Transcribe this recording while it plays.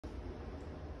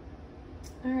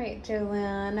All right,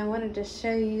 Jolynn, I wanted to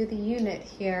show you the unit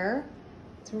here.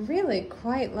 It's really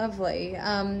quite lovely.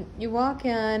 You walk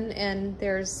in and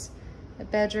there's a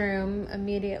bedroom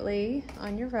immediately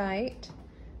on your right.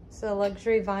 It's a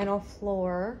luxury vinyl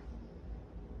floor.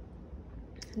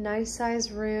 Nice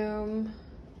size room.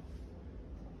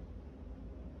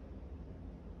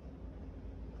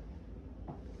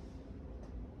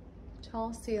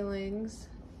 Tall ceilings.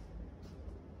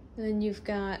 And then you've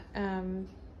got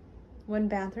one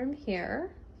bathroom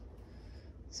here.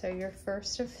 So your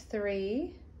first of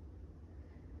 3.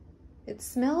 It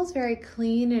smells very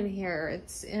clean in here.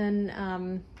 It's in,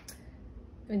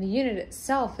 the unit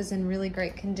itself is in really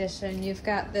great condition. You've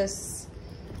got this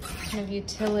kind of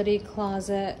utility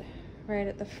closet right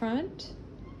at the front.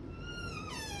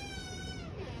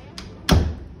 I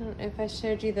don't know if I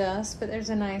showed you this, but there's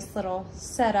a nice little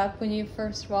setup when you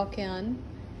first walk in.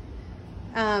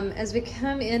 As we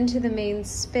come into the main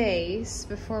space,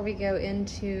 before we go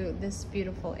into this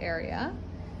beautiful area,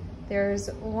 there's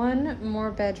one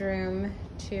more bedroom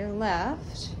to your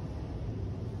left.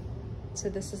 So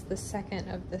this is the second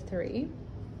of the 3.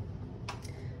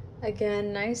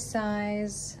 Again, nice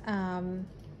size.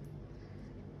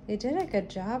 They did a good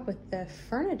job with the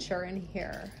furniture in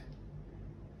here.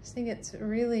 I think it's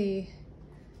really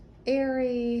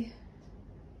airy,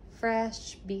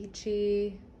 fresh,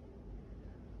 beachy.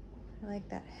 I like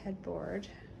that headboard.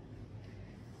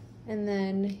 And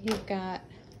then you've got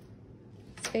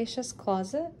spacious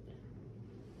closet.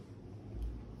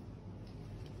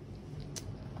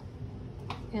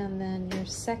 And then your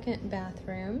second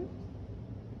bathroom.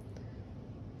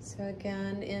 So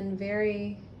again, in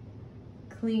very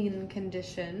clean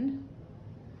condition.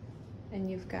 And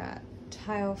you've got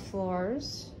tile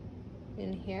floors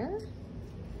in here.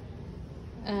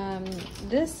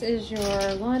 This is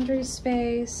your laundry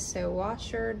space, so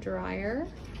washer, dryer.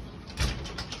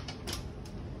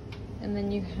 And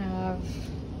then you have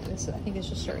this, I think it's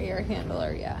just your air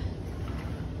handler, yeah.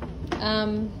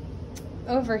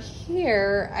 Over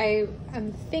here,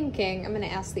 I'm thinking, I'm gonna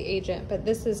ask the agent, but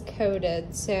this is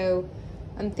coded, so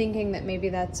I'm thinking that maybe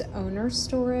that's owner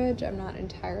storage. I'm not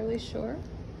entirely sure.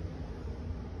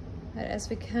 But as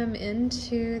we come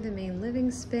into the main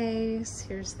living space,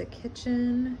 here's the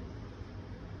kitchen.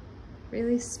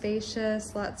 Really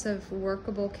spacious, lots of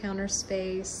workable counter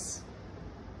space.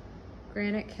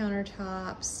 Granite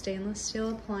countertops, stainless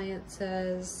steel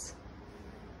appliances.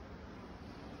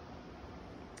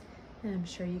 And I'm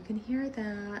sure you can hear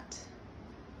that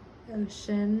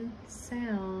ocean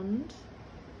sound.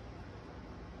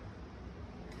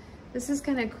 This is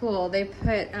kind of cool. They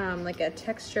put like a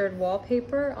textured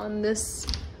wallpaper on this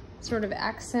sort of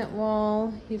accent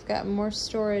wall. You've got more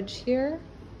storage here.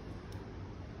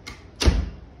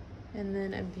 And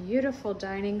then a beautiful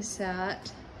dining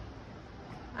set.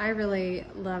 I really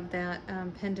love that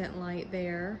pendant light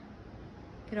there.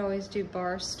 Could always do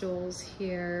bar stools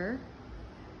here.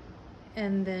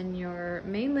 And then your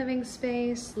main living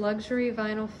space, luxury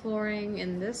vinyl flooring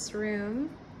in this room.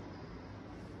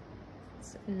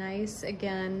 It's nice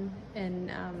again,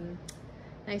 and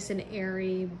nice and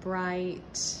airy,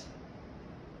 bright.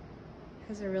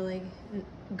 Has a really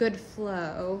good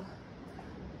flow.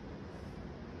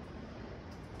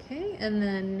 Okay, and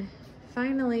then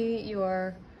finally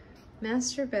your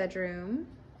master bedroom.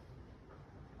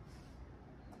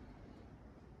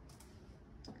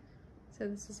 So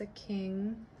this is a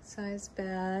king size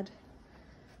bed.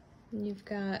 And you've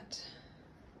got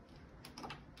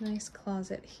a nice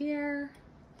closet here.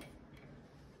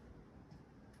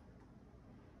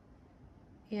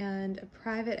 And a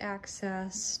private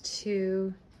access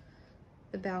to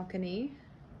the balcony.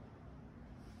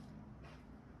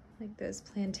 Like those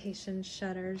plantation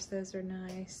shutters, those are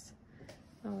nice.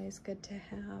 Always good to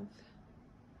have.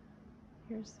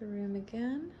 Here's the room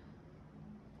again.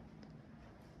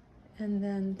 And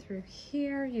then through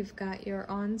here, you've got your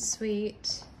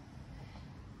ensuite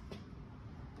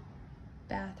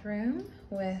bathroom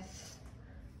with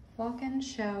walk-in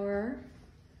shower.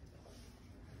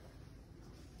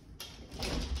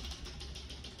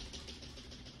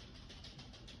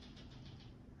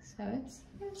 So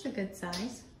it's a good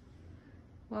size.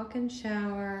 Walk-in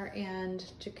shower and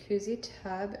jacuzzi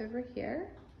tub over here.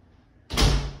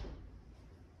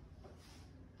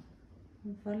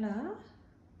 Voila.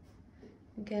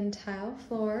 Again, tile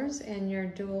floors and your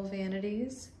dual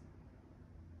vanities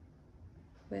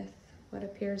with what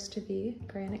appears to be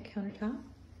granite countertop.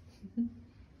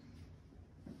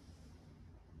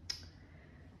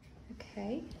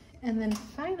 Okay, and then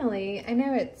finally, I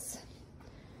know I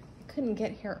couldn't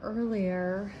get here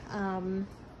earlier,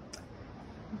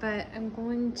 but I'm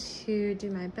going to do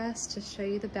my best to show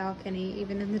you the balcony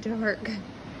even in the dark. Let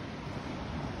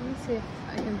me see if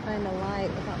I can find a light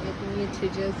without making you too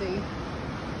dizzy.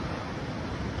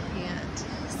 Can't.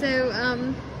 So, I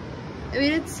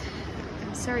mean,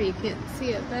 I'm sorry you can't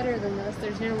see it better than this.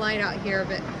 There's no light out here,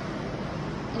 but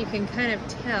you can kind of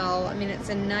tell. I mean, it's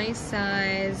a nice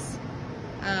size.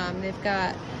 They've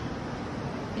got,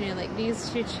 you know, like these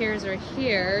two chairs are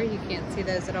here. You can't see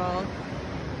those at all.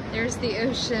 There's the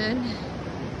ocean.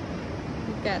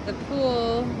 You've got the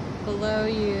pool below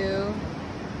you.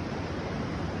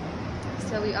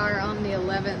 So we are on the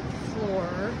 11th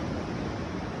floor.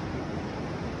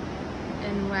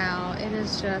 And wow, it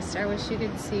is just, I wish you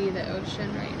could see the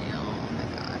ocean right now. Oh my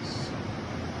gosh.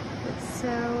 It's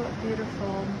so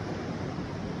beautiful.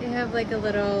 They have like a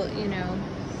little, you know,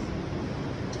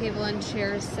 table and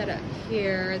chairs set up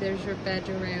here. There's your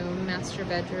bedroom, master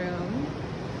bedroom.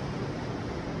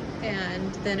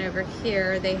 And then over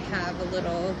here they have a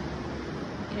little,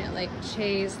 you know, like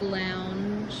chaise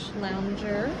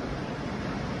lounger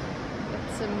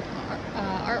with some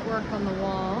artwork on the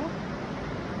wall.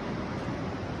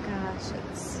 Gosh,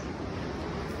 it's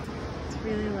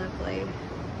really lovely.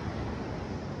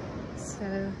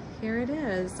 So here it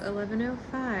is,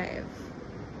 11:05.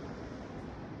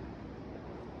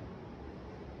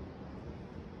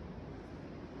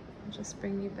 I'll just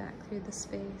bring you back through the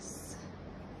space.